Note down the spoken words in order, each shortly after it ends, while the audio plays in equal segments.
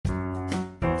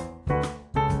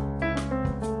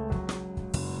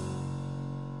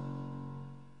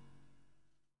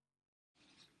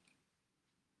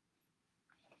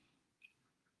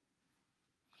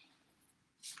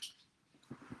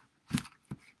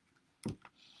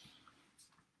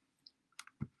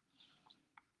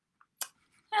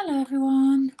Hello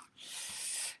everyone.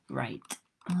 Right,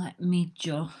 let me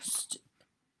just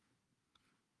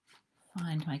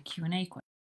find my Q&A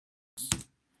questions.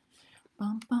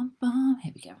 Bum, bum, bum.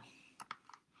 Here we go.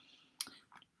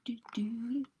 Do,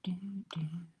 do, do, do.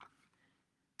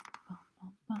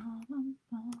 Bum, bum, bum,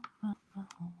 bum, bum,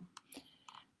 bum.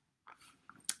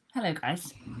 Hello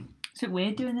guys. It's a bit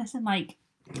weird doing this and like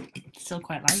it's still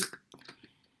quite light.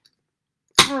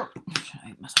 Should I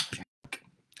make myself a drink?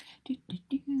 Do, do,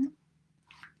 do.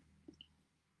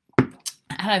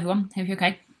 Hello everyone, hope you're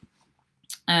okay.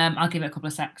 I'll give it a couple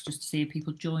of secs just to see if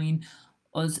people join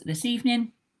us this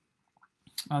evening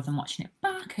rather than watching it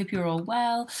back. Hope you're all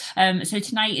well. So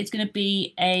tonight it's going to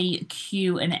be a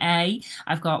Q&A.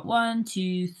 I've got 1,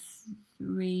 2,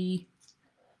 3,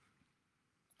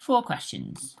 4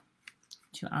 questions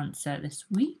to answer this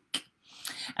week.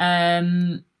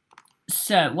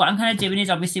 So what I'm kind of doing is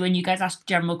obviously when you guys ask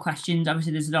general questions,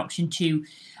 obviously there's an option to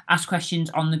ask questions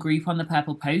on the group on the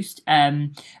purple post,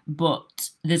 but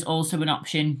there's also an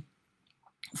option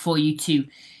for you to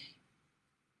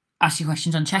ask your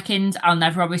questions on check-ins. I'll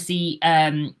never obviously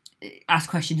ask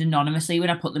questions anonymously when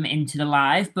I put them into the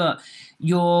live, but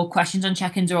your questions on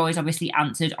check-ins are always obviously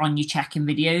answered on your check-in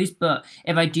videos. But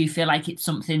if I do feel like it's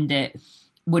something that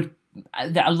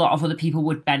a lot of other people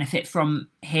would benefit from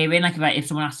hearing, like if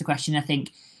someone asks a question, I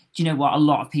think, do you know what, a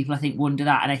lot of people I think wonder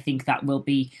that, and I think that will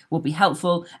be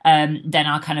helpful, then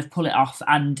I'll kind of pull it off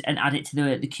and add it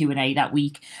to the Q&A that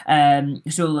week.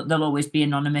 So they'll always be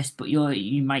anonymous, but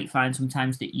you might find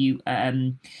sometimes that you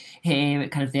hear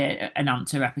kind of an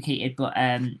answer replicated, but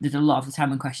there's a lot of the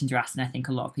time when questions are asked, and I think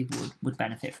a lot of people would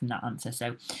benefit from that answer.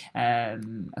 So a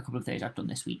couple of those I've done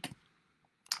this week.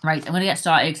 Right, I'm going to get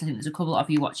started because I think there's a couple of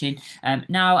you watching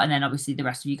now, and then obviously the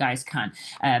rest of you guys can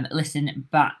listen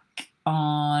back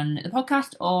on the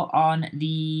podcast or on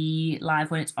the live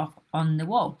when it's up on the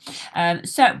wall.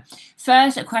 So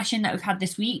first question that we've had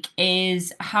this week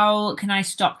is, how can I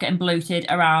stop getting bloated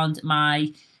around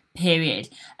my period?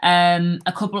 A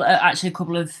couple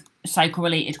of cycle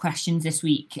related questions this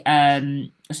week.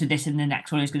 So this and the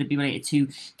next one is going to be related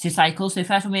to cycles. So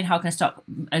first one being, how can I stop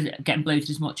getting bloated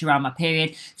as much around my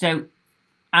period? So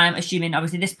I'm assuming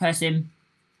obviously this person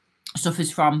suffers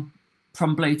from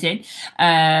bloating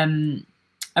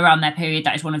around their period.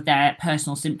 That is one of their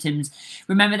personal symptoms.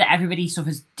 Remember that everybody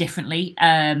suffers differently.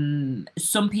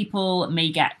 Some people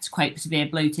may get quite severe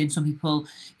bloating, some people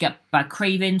get bad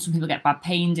cravings, some people get bad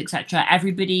pains, etc.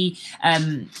 Everybody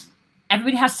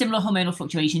has similar hormonal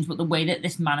fluctuations, but the way that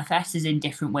this manifests is in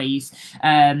different ways.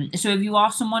 So if you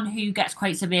are someone who gets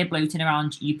quite severe bloating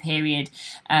around your period,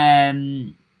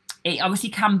 it obviously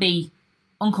can be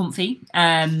uncomfy.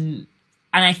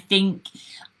 And I think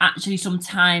actually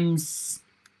sometimes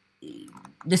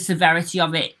the severity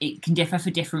of it can differ for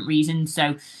different reasons.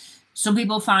 So some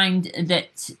people find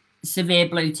that severe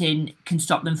bloating can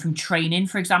stop them from training,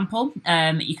 for example.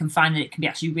 You can find that it can be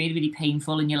actually really, really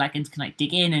painful, and your leggings can like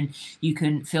dig in, and you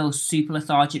can feel super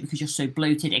lethargic because you're so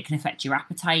bloated. It can affect your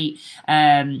appetite,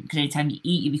 because anytime you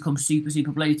eat, you become super,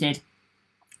 super bloated,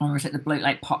 or it's like the bloat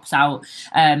like pops out,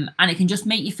 and it can just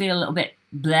make you feel a little bit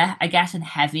bleh, I guess, and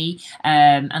heavy,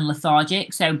 and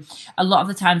lethargic. So a lot of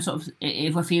the time, sort of,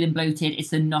 if we're feeling bloated, it's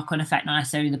the knock-on effect, not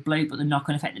necessarily the bloat, but the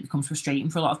knock-on effect that becomes frustrating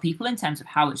for a lot of people in terms of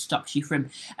how it stops you from,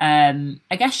 I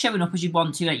guess, showing up as you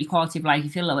want to, like your quality of life. You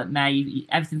feel a little bit meh,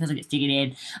 everything feels like it's digging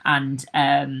in,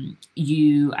 and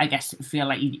you, I guess, feel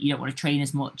like you don't want to train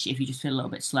as much if you just feel a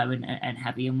little bit slow and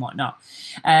heavy and whatnot.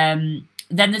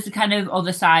 Then there's the kind of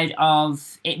other side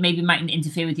of it maybe mightn't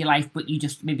interfere with your life, but you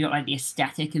just maybe don't like the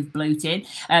aesthetic of bloating.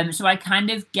 So I kind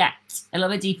of get a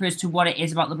little bit deeper as to what it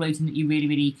is about the bloating that you really,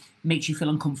 really makes you feel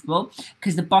uncomfortable.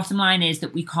 Because the bottom line is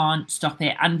that we can't stop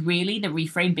it. And really the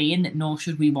reframe being that nor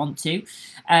should we want to.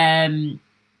 I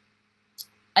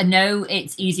know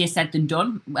it's easier said than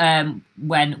done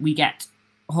when we get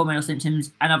hormonal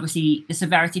symptoms, and obviously the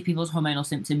severity of people's hormonal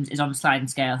symptoms is on a sliding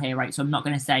scale here, right? So I'm not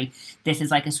going to say this is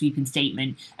like a sweeping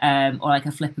statement or like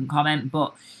a flippant comment,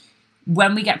 but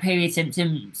when we get period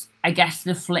symptoms, I guess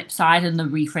the flip side and the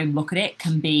reframe look at it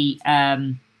can be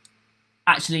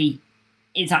actually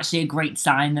it's actually a great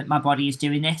sign that my body is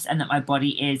doing this, and that my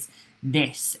body is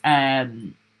this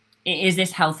is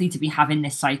this healthy to be having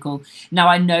this cycle. Now,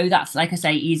 I know that's, like I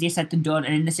say, easier said than done.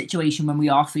 And in the situation when we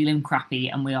are feeling crappy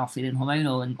and we are feeling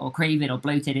hormonal or craving or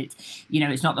bloated, it's,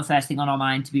 it's not the first thing on our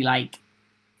mind to be like,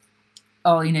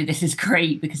 oh, this is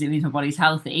great because it means my body's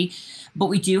healthy. But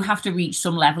we do have to reach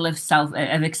some level of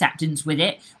of acceptance with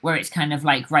it, where it's kind of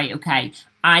like, right, okay,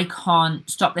 I can't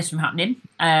stop this from happening.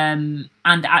 And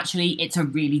actually, it's a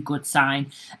really good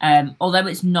sign. Although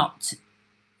it's not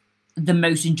the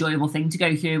most enjoyable thing to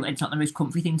go through. It's not the most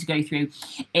comfy thing to go through.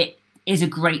 It is a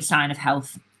great sign of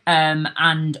health.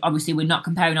 And obviously we're not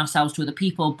comparing ourselves to other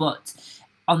people, but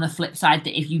on the flip side,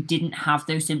 that if you didn't have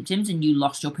those symptoms and you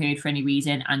lost your period for any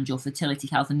reason, and your fertility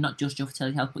health, and not just your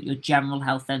fertility health, but your general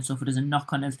health then suffered as a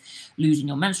knock-on of losing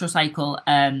your menstrual cycle,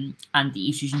 and the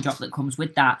estrogen drop that comes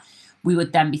with that, we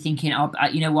would then be thinking, oh,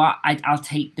 you know what, I'll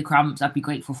take the cramps, I'd be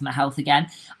grateful for my health again.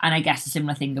 And I guess a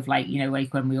similar thing of like, you know,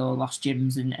 like when we all lost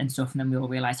gyms and stuff, and then we all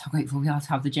realised how grateful we are to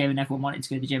have the gym, and everyone wanted to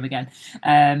go to the gym again.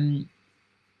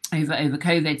 Over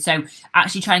COVID. So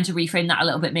actually trying to reframe that a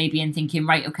little bit maybe, and thinking,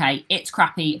 right, okay, it's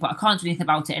crappy, but I can't do anything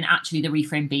about it. And actually the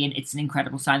reframe being, it's an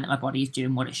incredible sign that my body is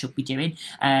doing what it should be doing.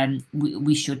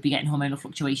 We should be getting hormonal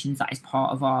fluctuations. That is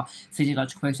part of our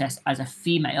physiological process as a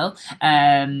female.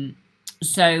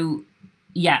 So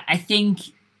yeah, I think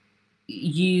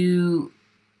it'll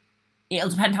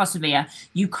depend how severe.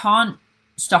 You can't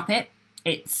stop it.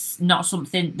 It's not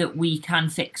something that we can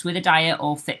fix with a diet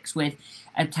or fix with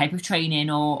a type of training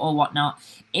or whatnot.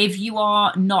 If you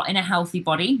are not in a healthy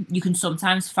body, you can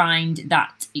sometimes find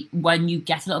that when you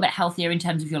get a little bit healthier in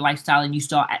terms of your lifestyle, and you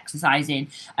start exercising,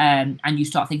 and you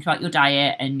start thinking about your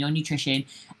diet and your nutrition,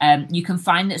 you can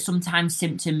find that sometimes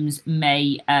symptoms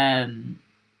may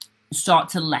start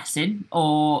to lessen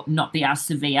or not be as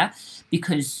severe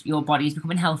because your body is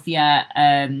becoming healthier,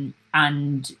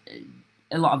 and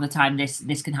a lot of the time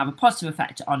this can have a positive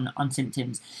effect on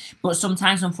symptoms. But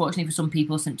sometimes, unfortunately, for some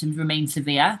people, symptoms remain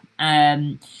severe.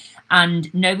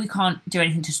 And no, we can't do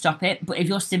anything to stop it. But if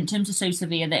your symptoms are so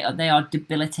severe that they are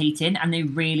debilitating and they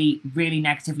really, really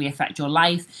negatively affect your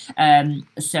life.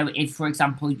 So if, for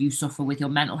example, you suffer with your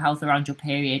mental health around your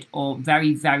period, or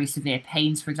very, very severe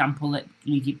pains, for example, that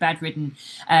leave you bedridden,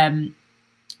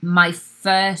 my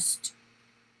first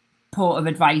port of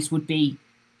advice would be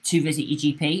to visit your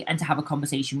GP and to have a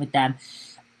conversation with them.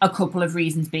 A couple of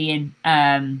reasons being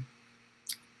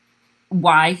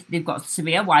why they've got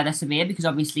severe, why they're severe, because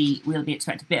obviously we'll be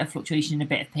expecting a bit of fluctuation, a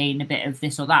bit of pain, a bit of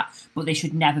this or that, but they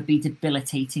should never be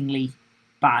debilitatingly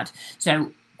bad.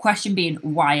 So question being,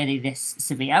 why are they this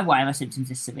severe? Why are my symptoms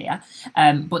this severe?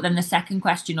 But then the second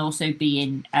question also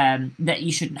being that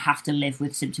you shouldn't have to live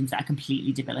with symptoms that are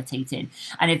completely debilitating.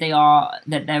 And if they are,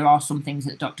 that there are some things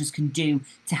that doctors can do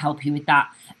to help you with that,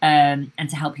 and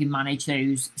to help you manage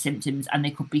those symptoms. And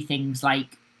they could be things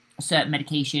like certain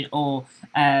medication, or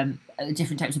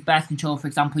different types of birth control. For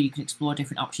example, you can explore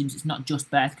different options. It's not just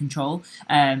birth control.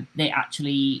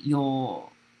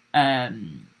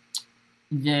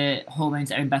 The hormones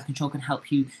that are in birth control can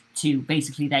help you to,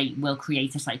 basically, they will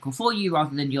create a cycle for you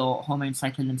rather than your hormones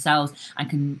cycling themselves, and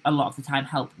can a lot of the time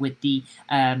help with the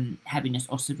heaviness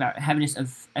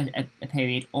of a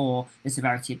period, or the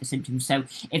severity of the symptoms. So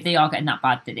if they are getting that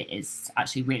bad that it is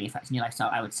actually really affecting your lifestyle,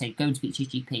 I would say go and speak to your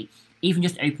GP. Even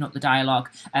just open up the dialogue.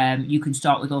 You can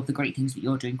start with all the great things that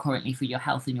you're doing currently for your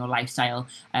health and your lifestyle,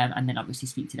 and then obviously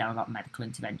speak to them about medical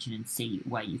intervention and see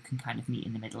where you can kind of meet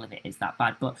in the middle if it is that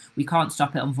bad. But we can't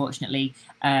stop it, unfortunately.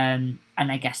 And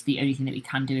I guess the only thing that we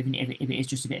can do, even if it is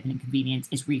just a bit of an inconvenience,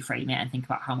 is reframe it and think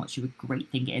about how much of a great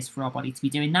thing it is for our body to be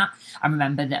doing that. And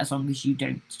remember that as long as you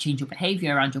don't change your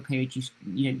behaviour around your period,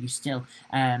 you still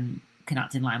can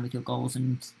act in line with your goals,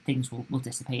 and things will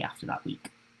dissipate after that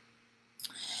week.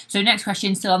 So next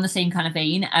question, still on the same kind of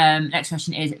vein. Next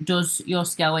question is, does your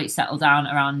scale weight settle down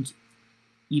around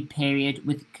your period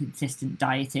with consistent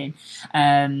dieting?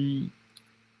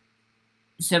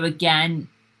 So again,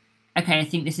 okay, I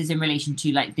think this is in relation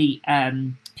to like the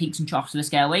peaks and troughs of the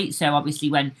scale weight. So obviously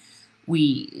when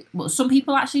some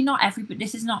people, actually not everybody,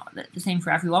 this is not the same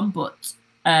for everyone, but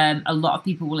a lot of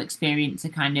people will experience a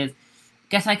kind of,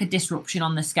 guess like a disruption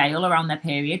on the scale around their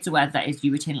period. So whether that is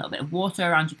you retain a little bit of water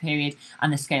around your period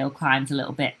and the scale climbs a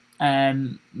little bit,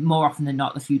 more often than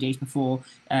not, the few days before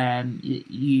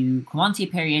you come onto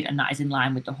your period, and that is in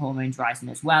line with the hormones rising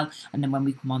as well. And then when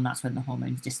we come on, that's when the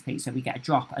hormones dissipate, so we get a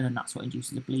drop, and then that's what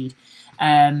induces a bleed.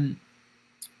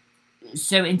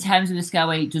 So in terms of the scale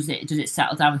weight, does it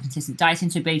settle down with consistent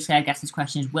dieting? So basically, I guess this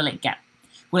question is, will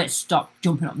it stop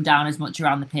jumping up and down as much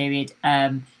around the period?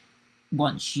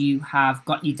 Once you have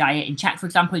got your diet in check, for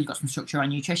example, you've got some structure on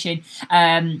nutrition.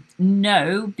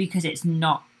 No, because it's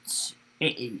not,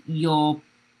 your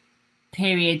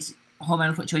period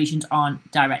hormonal fluctuations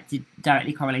aren't directly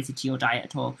correlated to your diet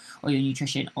at all, or your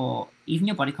nutrition, or even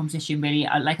your body composition, really.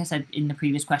 Like I said in the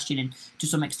previous question, and to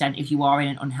some extent, if you are in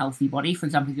an unhealthy body, for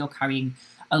example, if you're carrying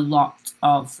a lot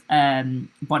of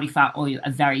body fat, or a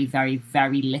very, very,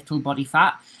 very little body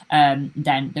fat,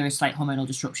 then there is slight hormonal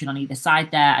disruption on either side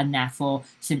there, and therefore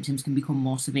symptoms can become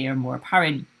more severe and more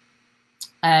apparent.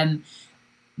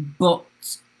 But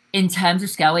in terms of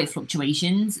scale weight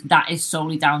fluctuations, that is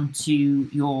solely down to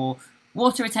your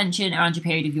water retention around your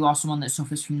period if you are someone that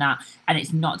suffers from that, and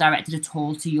it's not directly correlated at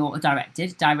all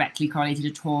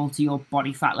to your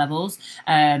body fat levels.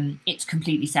 It's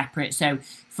completely separate. So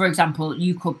for example,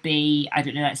 you could be, I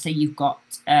don't know, let's say you've got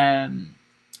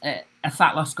a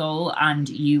fat loss goal and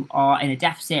you are in a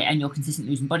deficit and you're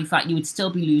consistently losing body fat, you would still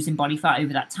be losing body fat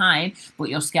over that time, but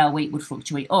your scale weight would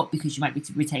fluctuate up because you might be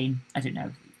to retain, I don't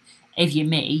know, if you're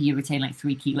me, you retain like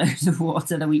 3 kilos of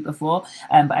water the week before,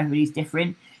 but everybody's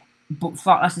different. But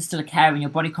fat loss is still occurring,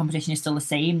 your body composition is still the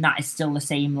same, that is still the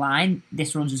same line.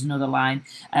 This runs as another line.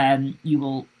 You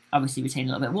will obviously retain a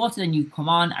little bit of water, then you come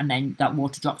on, and then that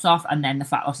water drops off, and then the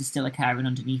fat loss is still occurring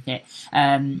underneath it.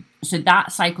 So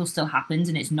that cycle still happens,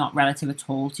 and it's not relative at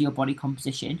all to your body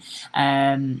composition.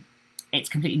 It's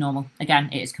completely normal. Again,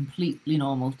 it is completely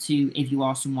normal to, if you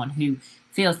are someone who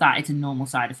feels that, it's a normal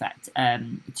side effect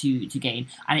to gain,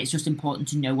 and it's just important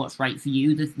to know what's right for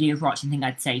you. The overarching thing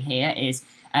I'd say here is,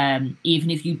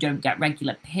 even if you don't get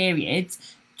regular periods,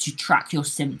 to track your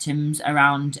symptoms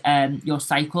around your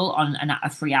cycle on a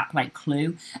free app like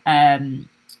Clue.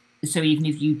 So even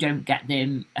if you don't get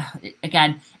them,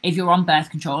 again, if you're on birth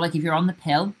control, like if you're on the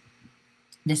pill,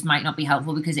 this might not be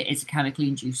helpful because it is a chemically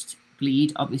induced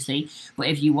bleed, obviously. But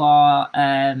if you are,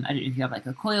 I don't know if you have like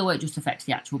a coil where it just affects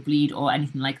the actual bleed or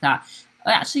anything like that,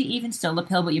 or actually even still the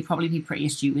pill, but you'd probably be pretty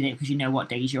astute with it because you know what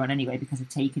days you're on anyway because of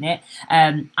taking it.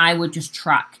 I would just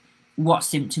track what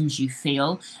symptoms you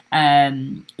feel,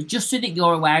 just so that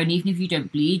you're aware, and even if you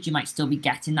don't bleed, you might still be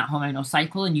getting that hormonal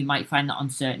cycle, and you might find that on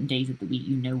certain days of the week,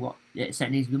 you know what,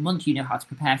 certain days of the month, you know how to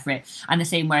prepare for it. And the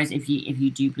same, whereas if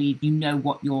you do bleed, you know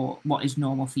what is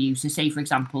normal for you. So say for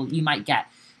example, you might get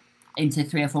into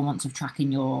 3 or 4 months of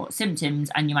tracking your symptoms,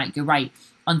 and you might go, right,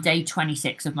 on day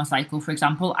 26 of my cycle, for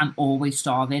example, I'm always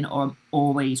starving, or I'm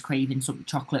always craving some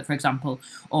chocolate, for example,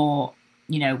 or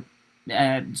you know,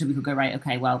 so we could go, right,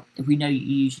 okay, well, if we know you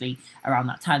usually around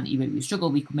that time that you really struggle,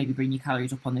 we could maybe bring your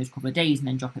calories up on those couple of days and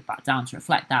then drop it back down to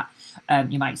reflect that.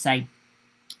 You might say,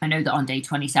 I know that on day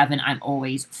 27, I'm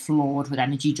always floored with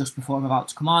energy just before I'm about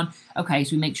to come on. Okay,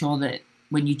 so we make sure that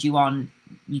when you due on,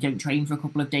 you don't train for a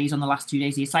couple of days on the last 2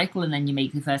 days of your cycle, and then you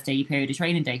make the first day your period a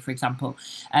training day, for example.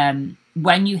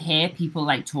 When you hear people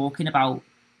like talking about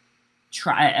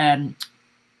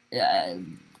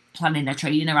planning their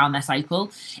training around their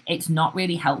cycle, it's not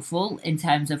really helpful in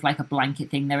terms of like a blanket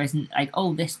thing. There isn't like,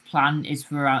 oh, this plan is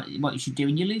for what you should do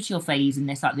in your luteal phase and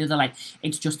this, that, the other. Like,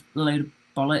 it's just a load of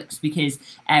bollocks because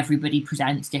everybody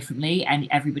presents differently and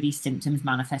everybody's symptoms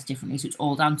manifest differently. So it's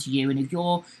all down to you. And if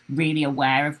you're really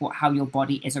aware of how your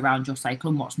body is around your cycle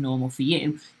and what's normal for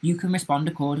you, you can respond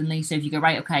accordingly. So if you go,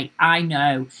 right, okay, I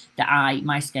know that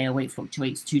my scale weight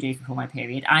fluctuates 2 days before my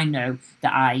period. I know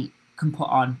that I can put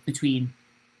on between,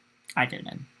 I don't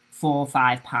know, 4 or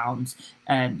 5 pounds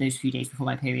those few days before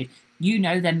my period. You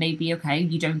know, then maybe, okay,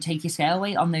 you don't take your scale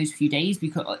weight on those few days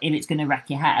because if it's going to wreck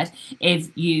your head. If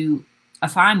you are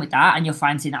fine with that and you're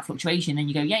fine seeing that fluctuation, then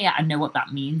you go, yeah, I know what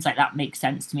that means. Like, that makes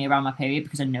sense to me around my period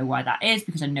because I know why that is,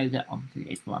 because I know that on 3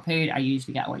 days before my period, I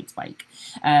usually get a weight spike.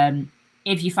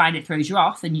 If you find it throws you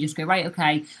off, then you just go, right,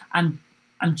 okay, I'm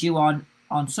due on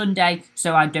Sunday,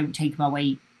 so I don't take my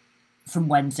weight from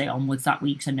Wednesday onwards that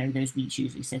week. So I know those weeks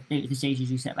usually sit, the days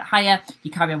usually sit a bit higher.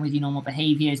 You carry on with your normal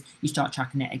behaviours. You start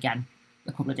tracking it again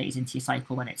a couple of days into your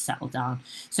cycle when it's settled down.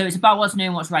 So it's about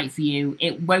knowing what's right for you.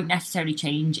 It won't necessarily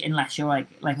change unless you're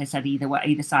like I said,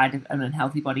 either side of an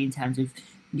unhealthy body in terms of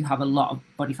you have a lot of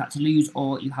body fat to lose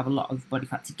or you have a lot of body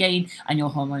fat to gain, and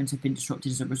your hormones have been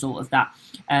disrupted as a result of that.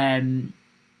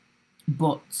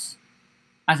 But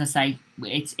as I say,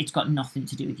 it's got nothing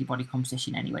to do with your body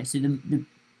composition anyway. So the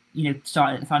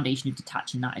start at the foundation of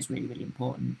detaching that is really, really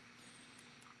important.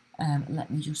 Let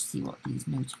me just see what these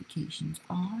notifications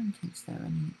are in case there are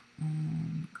any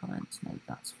comments. No,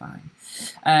 that's fine.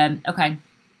 Okay.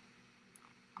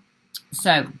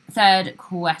 So, third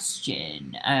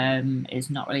question is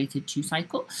not related to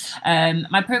cycle.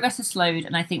 My progress has slowed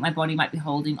and I think my body might be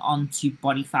holding on to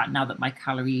body fat now that my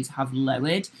calories have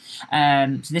lowered.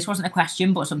 So this wasn't a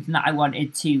question, but something that I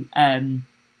wanted to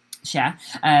share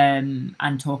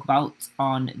and talk about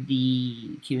on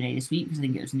the Q&A this week because I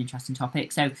think it was an interesting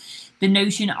topic. So the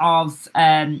notion of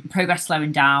progress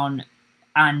slowing down,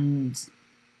 and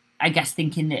I guess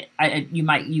thinking that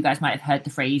you guys might have heard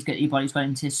the phrase that your body's gone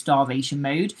into starvation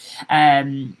mode,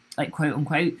 like quote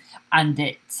unquote, and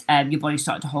that your body's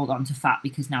starting to hold on to fat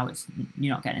because now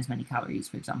you're not getting as many calories,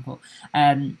 for example.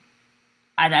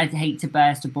 I'd hate to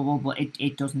burst a bubble, but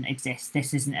it doesn't exist.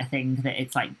 This isn't a thing that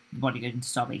it's like the body goes into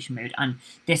starvation mode. And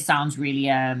this sounds really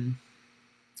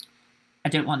I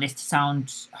don't want this to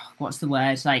sound, what's the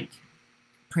word, like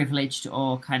privileged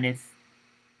or kind of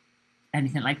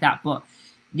anything like that, but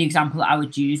the example that I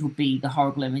would use would be the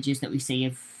horrible images that we see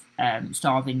of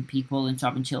starving people and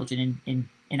starving children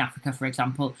in Africa, for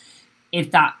example.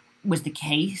 If that was the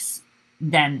case,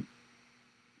 then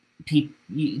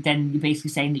then you're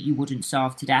basically saying that you wouldn't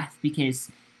starve to death,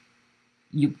 because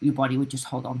your body would just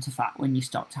hold on to fat when you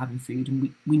stopped having food.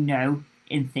 And we know,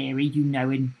 in theory,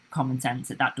 in common sense,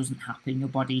 that doesn't happen. Your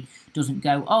body doesn't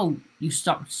go, oh, you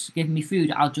stopped giving me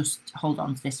food, I'll just hold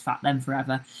on to this fat then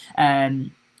forever.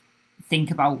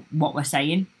 Think about what we're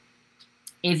saying.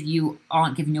 If you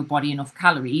aren't giving your body enough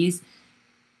calories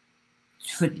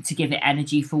to give it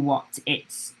energy for what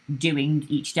it's doing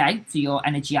each day, so your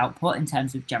energy output in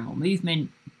terms of general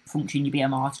movement, function, your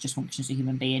BMR to just function as a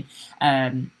human being,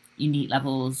 your NEAT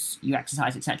levels, your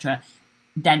exercise, etc.,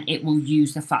 then it will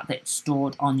use the fat that's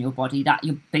stored on your body. That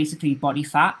your basically body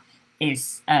fat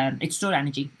is it's stored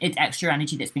energy. It's extra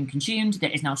energy that's been consumed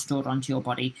that is now stored onto your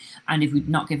body. And if we've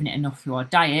not given it enough through our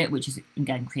diet, which is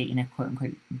again creating a quote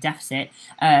unquote deficit,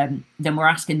 then we're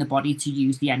asking the body to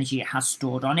use the energy it has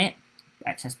stored on it,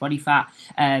 excess body fat,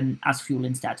 as fuel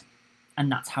instead.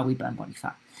 And that's how we burn body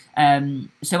fat.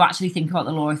 So actually think about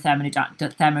the law of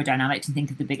thermodynamics and think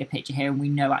of the bigger picture here. And we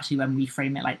know actually when we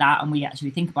frame it like that and we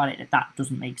actually think about it, that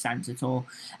doesn't make sense at all.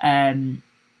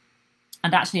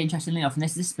 And actually, interestingly enough, and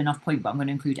this is a spin-off point, but I'm going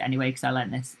to include it anyway because I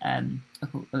learned this a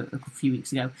few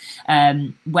weeks ago.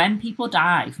 When people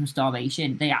die from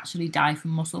starvation, they actually die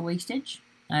from muscle wastage.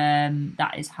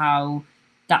 That's how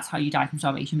you die from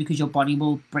starvation, because your body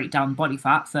will break down body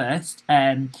fat first,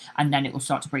 and then it will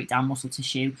start to break down muscle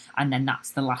tissue, and then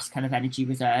that's the last kind of energy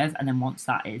reserve. And then once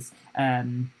that is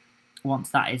burnt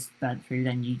through,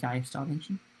 then you die of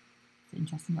starvation. It's an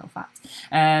interesting little fact.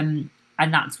 And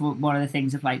that's one of the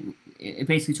things of like, it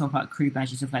basically talk about crude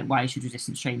measures of like why you should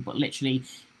resistance train, but literally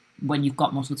when you've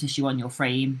got muscle tissue on your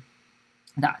frame,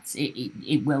 that's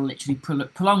it will literally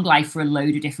prolong life for a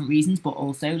load of different reasons, but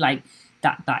also like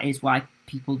that is why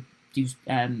people do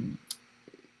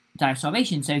die of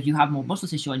starvation. So if you have more muscle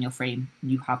tissue on your frame,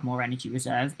 you have more energy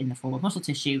reserve in the form of muscle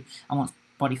tissue, and once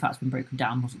body fat's been broken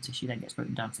down, muscle tissue then gets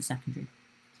broken down to secondary.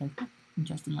 So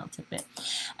interesting little tidbit.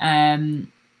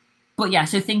 But yeah,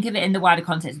 so think of it in the wider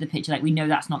context of the picture. Like, we know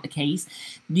that's not the case.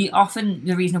 The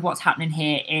reason of what's happening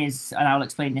here is, and I'll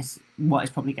explain this, what is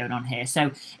probably going on here.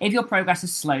 So if your progress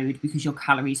has slowed because your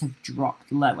calories have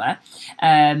dropped lower,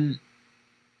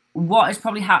 what has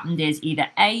probably happened is either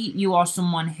A, you are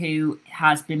someone who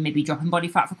has been maybe dropping body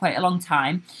fat for quite a long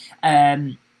time.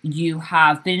 You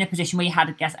have been in a position where you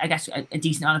had, I guess, a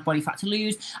decent amount of body fat to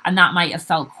lose, and that might have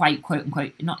felt quite, quote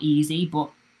unquote, not easy, but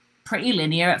pretty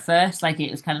linear at first. Like,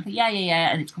 it was kind of like, yeah,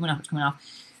 and it's coming off.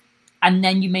 And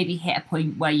then you maybe hit a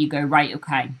point where you go, right,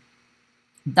 okay,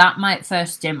 that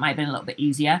first stint might have been a little bit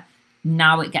easier.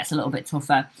 Now it gets a little bit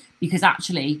tougher, because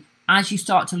actually, as you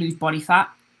start to lose body fat,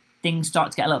 things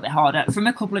start to get a little bit harder from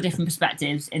a couple of different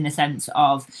perspectives, in the sense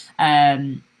of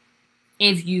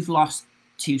if you've lost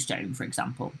 2 stone, for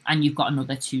example, and you've got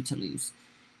another 2 to lose,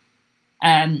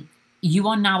 you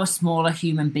are now a smaller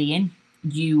human being.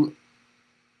 You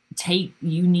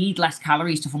need less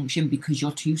calories to function because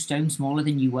you're 2 stone smaller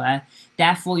than you were.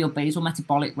 Therefore, your basal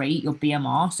metabolic rate, your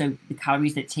BMR, so the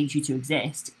calories that it takes you to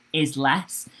exist, is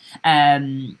less.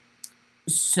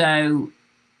 So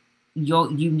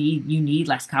you need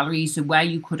less calories. So where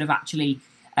you could have actually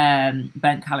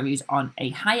burnt calories on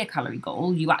a higher calorie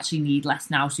goal, you actually need less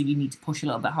now, so you need to push a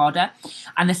little bit harder.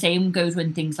 And the same goes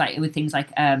with things like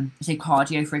say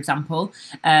cardio, for example.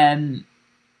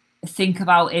 Think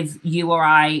about if you or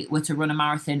I were to run a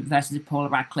marathon versus if Paula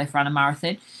Radcliffe ran a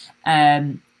marathon.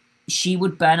 She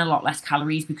would burn a lot less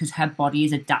calories because her body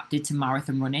is adapted to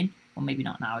marathon running. Or maybe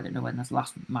not now, I don't know when that's the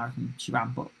last marathon she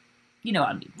ran, but you know what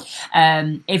I mean.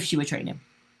 If she were training,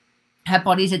 her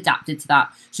body's adapted to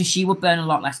that, so she would burn a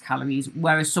lot less calories.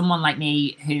 Whereas someone like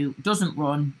me who doesn't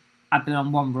run, I've been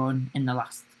on 1 run in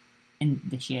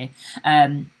this year,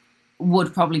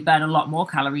 would probably burn a lot more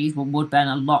calories,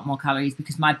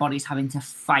 because my body's having to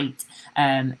fight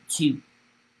to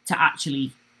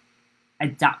actually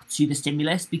adapt to the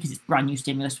stimulus, because it's brand new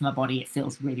stimulus for my body. It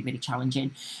feels really, really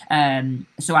challenging.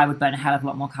 So I would burn a hell of a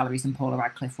lot more calories than Paula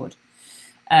Radcliffe would.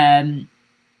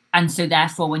 And so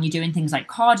therefore, when you're doing things like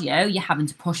cardio, you're having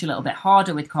to push a little bit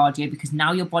harder with cardio, because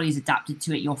now your body's adapted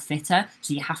to it. You're fitter,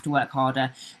 so you have to work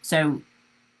harder. So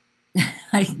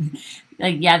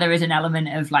yeah, there is an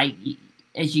element of like,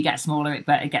 as you get smaller,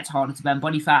 it gets harder to burn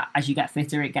body fat. As you get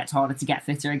fitter, it gets harder to get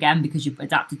fitter again, because you've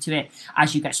adapted to it.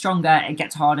 As you get stronger, it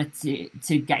gets harder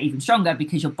to get even stronger,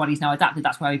 because your body's now adapted.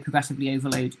 That's why we progressively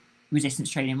overload resistance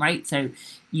training, right? So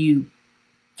you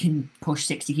can push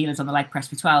 60 kilos on the leg press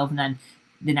for 12, and then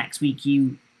the next week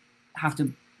you have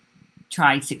to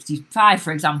try 65,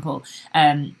 for example,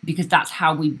 because that's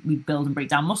how we build and break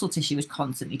down muscle tissue, is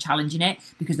constantly challenging it,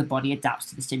 because the body adapts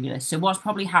to the stimulus. So what's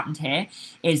probably happened here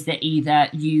is that either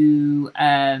you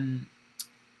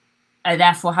are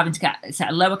therefore having to set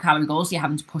a lower calorie goal, so you're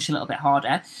having to push a little bit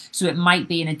harder. So it might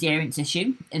be an adherence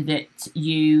issue that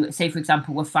you, say for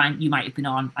example, you might have been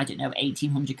on, I don't know,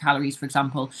 1800 calories, for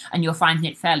example, and you're finding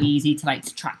it fairly easy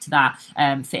to track to that,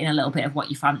 fit in a little bit of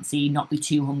what you fancy, not be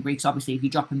too hungry, because obviously if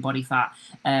you're dropping body fat,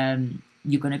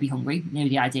 you're going to be hungry. You know,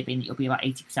 the idea being that you'll be about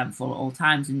 80% full at all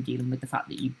times, and dealing with the fact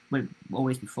that you won't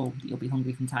always be full, that you'll be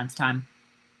hungry from time to time.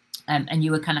 And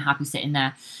you were kind of happy sitting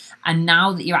there. And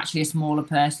now that you're actually a smaller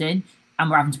person and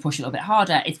we're having to push a little bit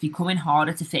harder, it's becoming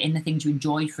harder to fit in the things you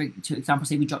enjoyed. For example,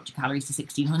 say we dropped your calories to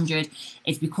 1600,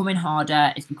 it's becoming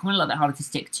harder, it's becoming a little bit harder to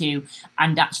stick to,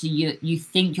 and actually you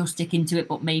think you're sticking to it,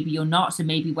 but maybe you're not. So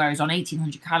maybe whereas on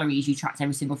 1800 calories you tracked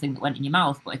every single thing that went in your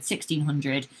mouth, but at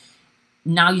 1600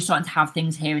 now you're starting to have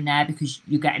things here and there because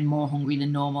you're getting more hungry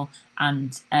than normal,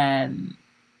 and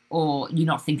or you're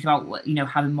not thinking about, you know,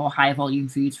 having more higher volume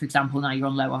foods, for example. Now you're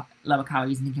on lower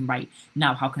calories and thinking, right,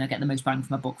 now how can I get the most bang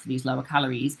for my buck for these lower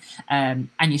calories? And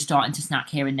you're starting to snack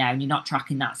here and there, and you're not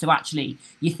tracking that. So actually,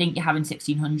 you think you're having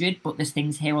 1600, but there's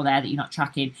things here or there that you're not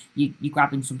tracking. You're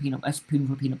grabbing a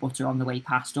spoonful of peanut butter on the way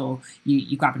past, or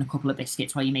you're grabbing a couple of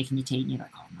biscuits while you're making your tea, and you're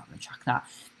like, oh, I'm not going to track that.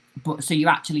 But so you're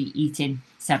actually eating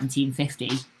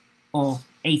 1750 or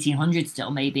 1800 still,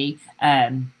 maybe,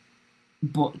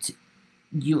 but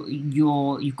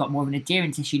you've got more of an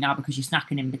adherence issue now because you're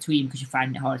snacking in between, because you're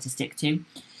finding it harder to stick to.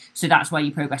 So that's why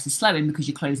your progress is slowing, because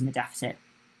you're closing the deficit.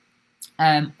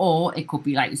 Or it could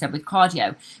be, like we said, with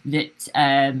cardio,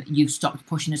 that you've stopped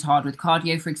pushing as hard with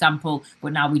cardio, for example,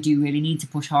 but now we do really need to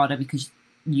push harder because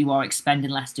you are expending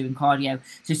less doing cardio.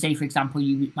 So say, for example,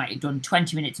 you might have done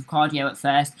 20 minutes of cardio at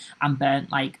first and burnt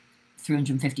like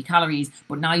 350 calories,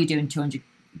 but now you're doing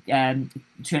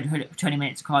 220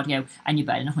 minutes of cardio and you're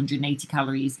burning 180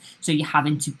 calories. So you're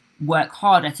having to work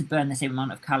harder to burn the same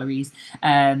amount of calories.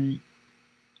 And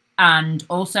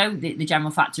also the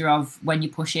general factor of when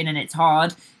you're pushing and it's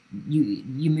hard,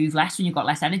 you move less when you've got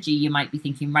less energy. You might be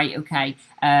thinking, right, okay,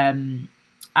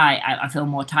 I feel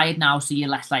more tired now, so you're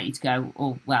less likely to go,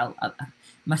 oh, well,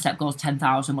 my step goal is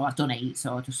 10,000, well, I've done 8,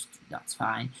 so that's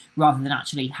fine. Rather than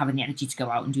actually having the energy to go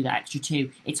out and do that extra 2,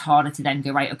 it's harder to then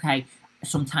go, right, okay,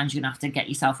 sometimes you're going to have to get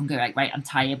yourself and go, like, right, I'm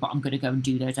tired, but I'm going to go and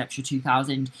do those extra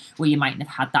 2,000, where you mightn't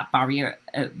have had that barrier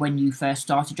when you first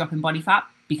started dropping body fat,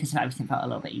 because everything felt a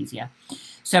little bit easier.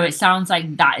 So it sounds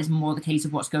like that is more the case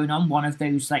of what's going on, one of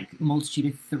those like multitude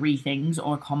of 3 things,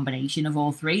 or a combination of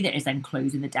all 3 that is then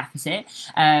closing the deficit.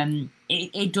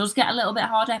 It does get a little bit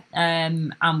harder,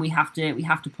 and we have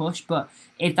to push. But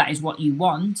if that is what you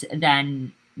want,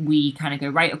 then we kind of go,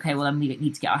 right, okay, well, then we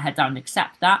need to get our head down and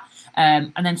accept that.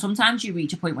 And then sometimes you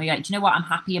reach a point where you're like, do you know what, I'm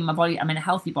happy in my body, I'm in a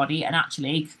healthy body, and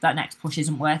actually that next push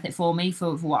isn't worth it for me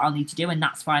for what I'll need to do, and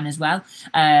that's fine as well.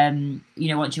 You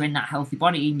know, once you're in that healthy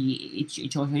body, and it's your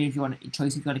choice if you want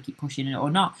to keep pushing it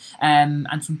or not.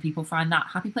 And some people find that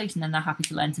happy place, and then they're happy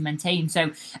to learn to maintain.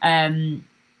 So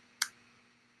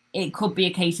it could be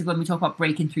a case of when we talk about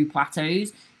breaking through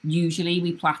plateaus, usually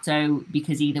we plateau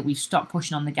because either we've stopped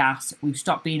pushing on the gas, we've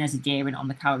stopped being as adherent on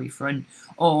the calorie front,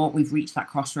 or we've reached that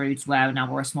crossroads where now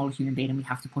we're a smaller human being and we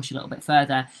have to push a little bit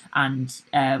further, and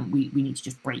we need to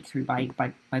just break through by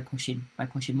pushing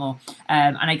more.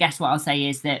 And I guess what I'll say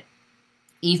is that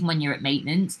even when you're at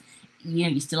maintenance, you know,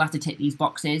 you still have to tick these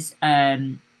boxes.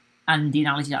 And the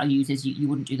analogy that I'll use is you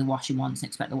wouldn't do the washing once and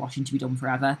expect the washing to be done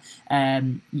forever.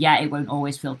 Yeah, it won't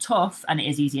always feel tough, and it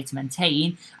is easier to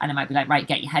maintain. And it might be like, right,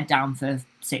 get your head down for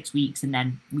 6 weeks, and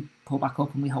then we pull back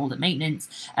up and we hold at maintenance.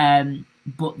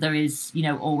 But there is, you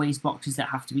know, always boxes that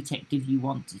have to be ticked if you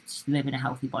want to live in a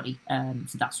healthy body.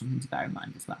 So that's something to bear in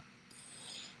mind as well.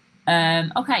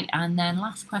 Okay, and then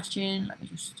last question. Let me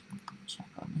just check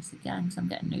on this again, because I'm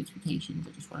getting notifications.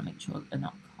 I just want to make sure that they're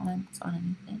not comments on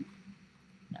anything.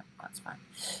 No, that's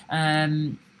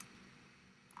fine.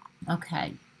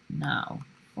 Okay, now,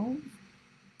 trying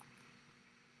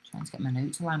to get my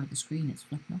notes aligned with the screen. It's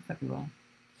flipping off everywhere.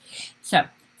 So,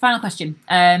 final question.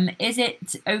 Is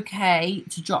it okay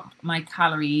to drop my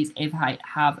calories if I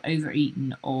have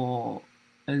overeaten or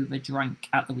overdrank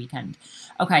at the weekend?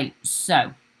 Okay,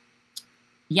 so,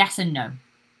 yes and no.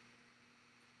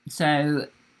 So,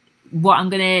 what I'm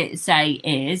going to say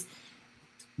is,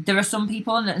 there are some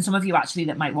people, and some of you actually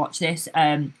that might watch this,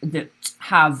 that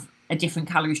have a different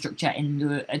calorie structure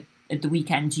in at the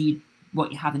weekend.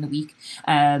 what you have in the week.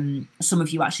 Some of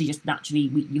you actually just naturally,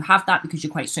 you have that because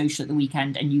you're quite social at the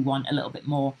weekend and you want a little bit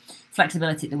more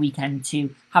flexibility at the weekend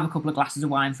to have a couple of glasses of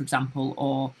wine, for example,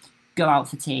 or go out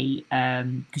for tea,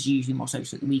 because you're usually more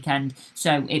social at the weekend.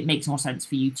 So it makes more sense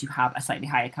for you to have a slightly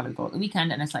higher calorie goal at the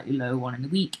weekend and a slightly lower one in the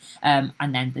week. And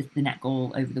then the net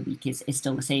goal over the week is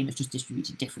still the same. It's just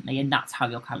distributed differently. And that's how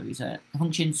your calories are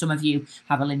function. Some of you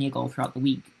have a linear goal throughout the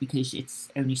week because it's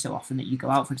only so often that you go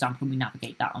out, for example, and we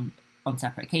navigate that on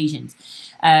separate occasions.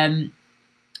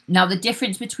 Now, the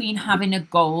difference between having a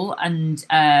goal and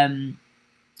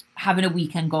having a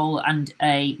weekend goal and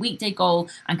a weekday goal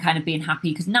and kind of being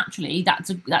happy, because naturally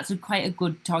that's quite a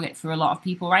good target for a lot of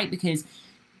people, right? Because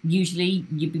usually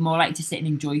you'd be more likely to sit and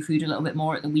enjoy food a little bit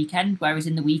more at the weekend, whereas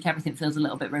in the week everything feels a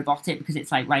little bit robotic because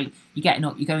it's like, right, you're getting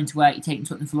up, you're going to work, you're taking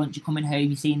something for lunch, you're coming home,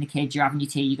 you're seeing the kids, you're having your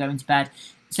tea, you're going to bed.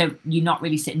 So you're not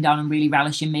really sitting down and really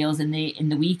relishing meals in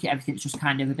the week. Everything's just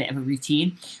kind of a bit of a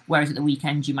routine. Whereas at the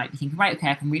weekend, you might be thinking, right,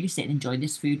 okay, I can really sit and enjoy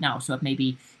this food now. So I've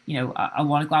maybe, I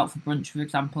want to go out for brunch, for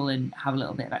example, and have a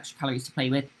little bit of extra calories to play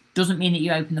with. Doesn't mean that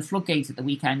you open the floodgates at the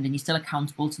weekend and you're still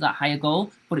accountable to that higher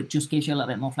goal, but it just gives you a little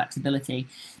bit more flexibility.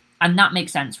 And that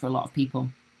makes sense for a lot of people.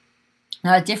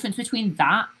 Now, the difference between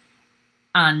that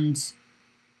and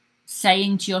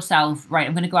saying to yourself, right,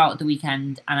 I'm going to go out at the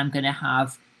weekend and I'm going to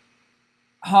have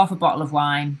half a bottle of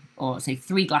wine, or say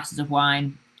 3 glasses of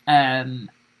wine, and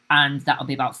that'll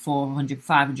be about 400,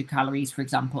 500 calories, for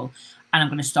example, and I'm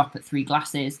going to stop at 3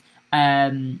 glasses.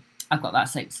 I've got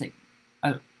that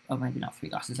maybe not 3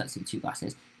 glasses, let's say 2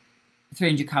 glasses,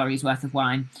 300 calories worth of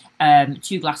wine,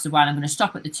 2 glasses of wine. I'm going to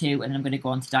stop at the 2 and then I'm going to go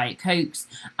on to Diet Cokes,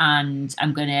 and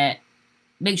I'm going to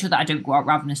make sure that I don't go out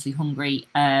ravenously hungry,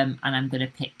 and I'm going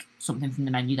to pick something from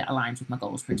the menu that aligns with my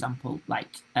goals. For example,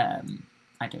 like,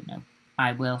 I don't know,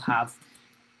 I will have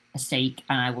a steak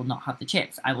and I will not have the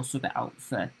chips. I will sub it out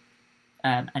for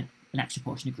an extra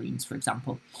portion of greens, for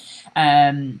example.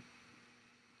 Now,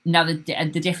 the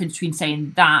difference between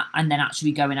saying that and then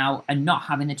actually going out and not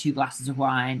having the 2 glasses of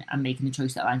wine and making the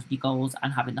choice that aligns with your goals,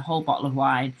 and having the whole bottle of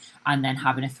wine and then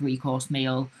having a 3-course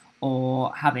meal,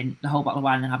 or having the whole bottle of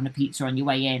wine and then having a pizza on your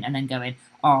way in and then going,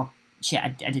 oh, shit, I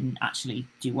didn't actually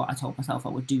do what I told myself I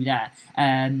would do there.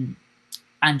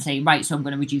 And say, right, so I'm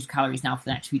going to reduce calories now for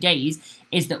the next few days,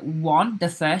 is that the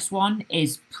first one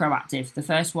is proactive. The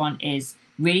first one is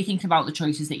really thinking about the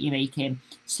choices that you're making,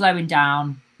 slowing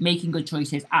down, making good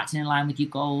choices, acting in line with your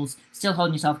goals, still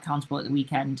holding yourself accountable at the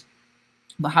weekend,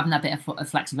 but having that bit of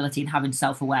flexibility and having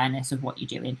self-awareness of what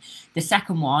you're doing. The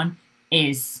second one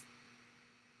is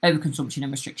overconsumption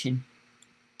and restriction.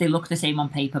 They look the same on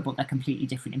paper, but they're completely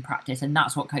different in practice. And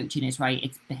that's what coaching is, right?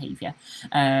 It's behavior.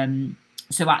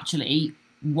 So actually,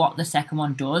 what the second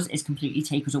one does is completely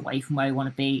take us away from where we want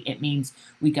to be. It means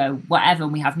we go whatever,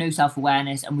 and we have no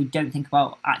self-awareness, and we don't think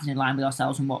about acting in line with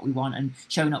ourselves and what we want and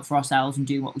showing up for ourselves and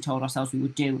doing what we told ourselves we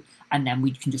would do. And then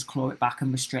we can just claw it back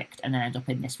and restrict, and then end up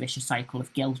in this vicious cycle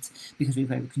of guilt because we've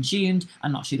overconsumed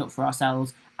and not showed up for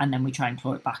ourselves. And then we try and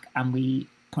claw it back and we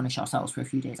punish ourselves for a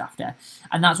few days after.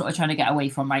 And that's what we're trying to get away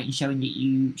from, right? And showing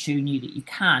you that you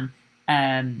can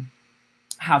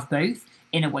have both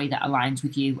in a way that aligns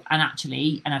with you. And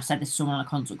actually, and I've said this to someone on a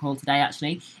consult call today,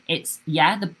 actually, it's,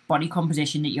 the body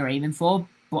composition that you're aiming for,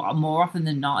 but more often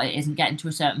than not, it isn't getting to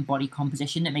a certain body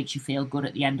composition that makes you feel good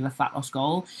at the end of a fat loss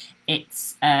goal.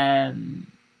 It's the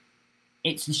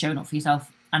showing up for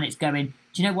yourself, and it's going,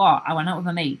 do you know what? I went out with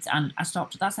my mates and I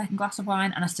stopped at that second glass of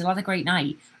wine and I still had a great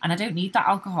night. And I don't need that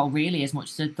alcohol really as much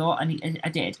as I thought I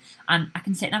did. And I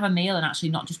can sit and have a meal and actually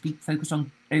not just be focused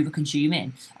on over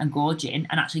consuming and gorging,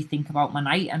 and actually think about my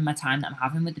night and my time that I'm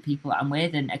having with the people that I'm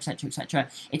with, and etc, etc.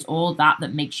 It's all that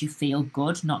makes you feel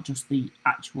good, not just the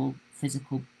actual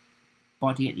physical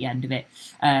body at the end of it.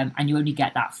 And you only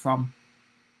get that from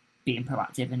being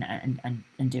proactive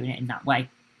and doing it in that way.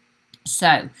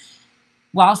 So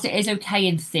whilst it is okay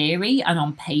in theory and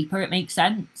on paper it makes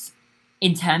sense,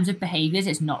 in terms of behaviours,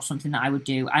 it's not something that I would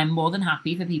do. I'm more than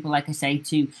happy for people, like I say,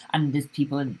 and there's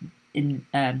people in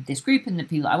this group and the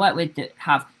people that I work with that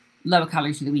have lower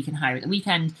calories through the week and higher at the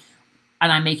weekend.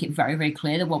 And I make it very, very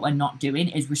clear that what we're not doing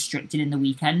is restricting in the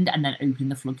weekend and then opening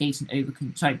the floodgates and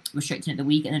restricting at the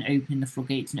week and then opening the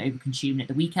floodgates and over-consuming at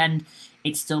the weekend.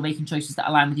 It's still making choices that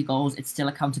align with your goals. It's still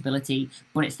accountability,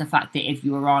 but it's the fact that if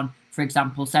you were on, for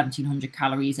example, 1,700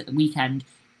 calories at the weekend,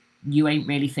 you ain't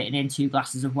really fitting in 2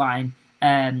 glasses of wine,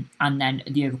 and then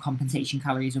the overcompensation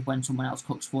calories of when someone else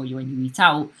cooks for you and you eat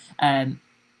out, and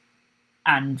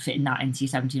fitting that into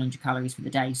your 1,700 calories for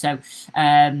the day. So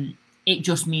it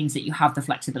just means that you have the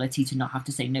flexibility to not have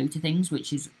to say no to things,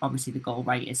 which is obviously the goal,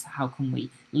 right? Is how can we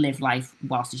live life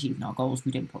whilst achieving our goals?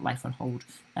 We don't put life on hold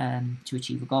to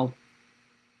achieve a goal.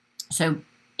 So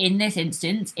in this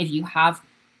instance, if you have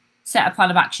set a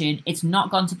plan of action, it's not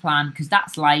gone to plan, because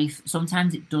that's life.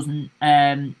 Sometimes it doesn't.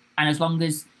 And as long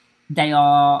as they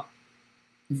are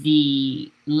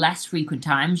the less frequent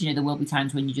times, there will be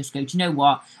times when you just go, do you know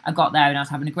what? I got there and I was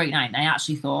having a great night, and I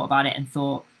actually thought about it and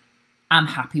thought, I'm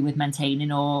happy with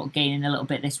maintaining or gaining a little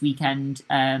bit this weekend,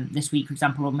 this week, for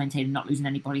example, or maintaining, not losing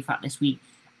any body fat this week.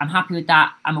 I'm happy with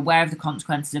that. I'm aware of the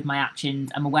consequences of my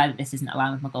actions. I'm aware that this isn't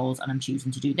aligned with my goals, and I'm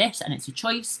choosing to do this, and it's a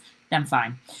choice, then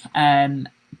fine.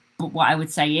 But what I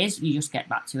would say is you just get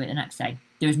back to it the next day.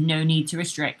 There is no need to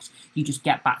restrict. You just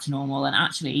get back to normal. And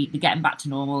actually, the getting back to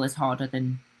normal is harder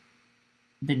than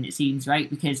it seems, right?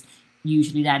 Because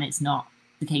usually then it's not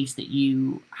the case that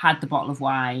you had the bottle of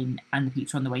wine and the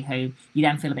pizza on the way home. You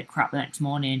then feel a bit crap the next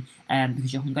morning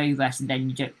because you're hungover, and then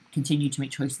you don't continue to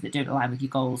make choices that don't align with your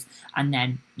goals, and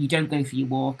then you don't go for your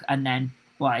walk, and then,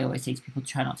 well, I always say to people,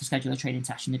 try not to schedule a training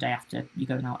session the day after you're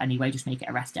going out anyway, just make it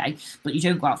a rest day. But you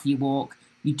don't go out for your walk,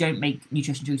 you don't make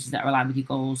nutrition choices that are aligned with your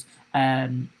goals,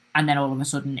 and then all of a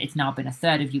sudden it's now been a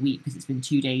third of your week because it's been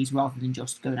 2 days rather than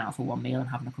just going out for one meal and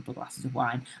having a couple of glasses of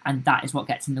wine, and that is what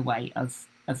gets in the way of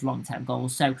long-term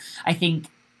goals. So I think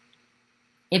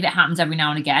if it happens every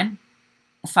now and again,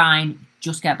 fine,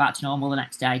 just get back to normal the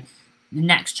next day. The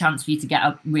next chance for you to get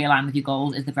up, realign with your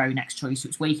goals, is the very next choice. So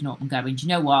it's waking up and going, do you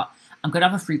know what? I'm going to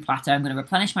have a fruit platter. I'm going to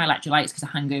replenish my electrolytes because a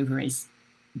hangover is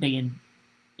being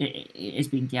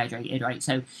dehydrated, right?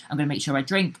 So I'm going to make sure I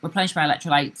drink, replenish my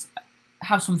electrolytes,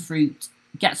 have some fruit,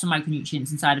 get some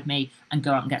micronutrients inside of me, and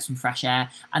go out and get some fresh air.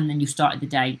 And then you started the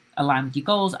day aligned with your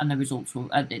goals, and the results will,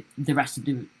 the rest of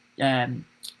the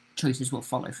choices will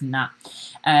follow from that.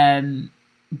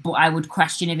 But I would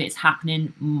question if it's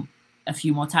happening a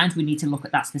few more times. We need to look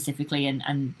at that specifically,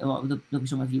 and there'll be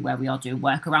some of you where we are doing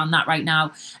work around that right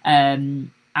now.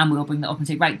 And we'll bring that up and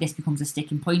say, right, this becomes a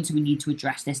sticking point, so we need to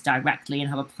address this directly and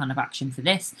have a plan of action for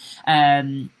this.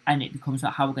 And it becomes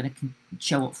about how we're going to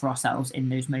show up for ourselves in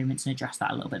those moments and address that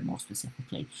a little bit more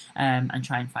specifically, and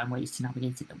try and find ways to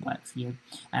navigate it that work for you.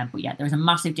 But yeah, there is a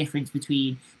massive difference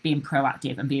between being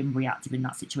proactive and being reactive in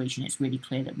that situation. It's really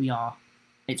clear that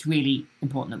it's really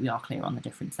important that we are clear on the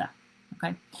difference there.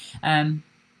 Okay.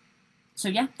 So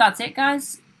yeah, that's it,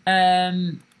 guys.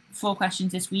 4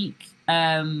 questions this week.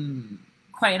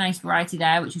 Quite a nice variety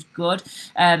there, which is good,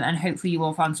 and hopefully you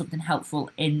all found something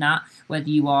helpful in that, whether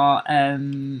you are a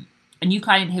new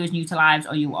client who is new to lives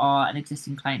or you are an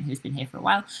existing client who's been here for a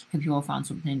while. Hope you all found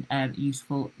something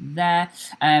useful there.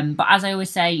 But as I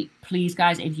always say, please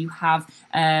guys, if you have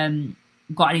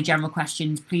got any general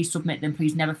questions, please submit them.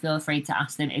 Please never feel afraid to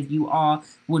ask them. If you are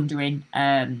wondering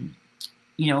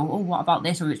oh, what about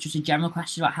this, or it's just a general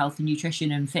question about health and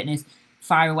nutrition and fitness,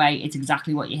 fire away. It's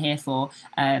exactly what you're here for.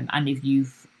 And if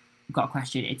you've got a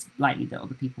question, it's likely that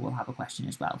other people will have a question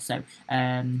as well. So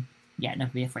yeah,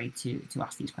 never be afraid to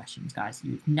ask these questions, guys.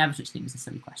 You never such thing as a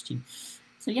silly question.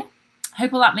 So yeah,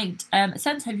 hope all that made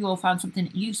sense. Hope you all found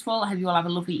something useful. Hope you all have a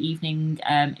lovely evening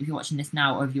if you're watching this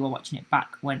now, or if you are watching it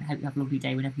back when. Hope you have a lovely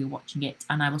day whenever you're watching it,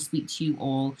 and I will speak to you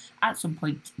all at some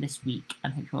point this week,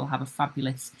 and hope you all have a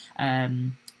fabulous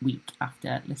week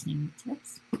after listening to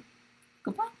this.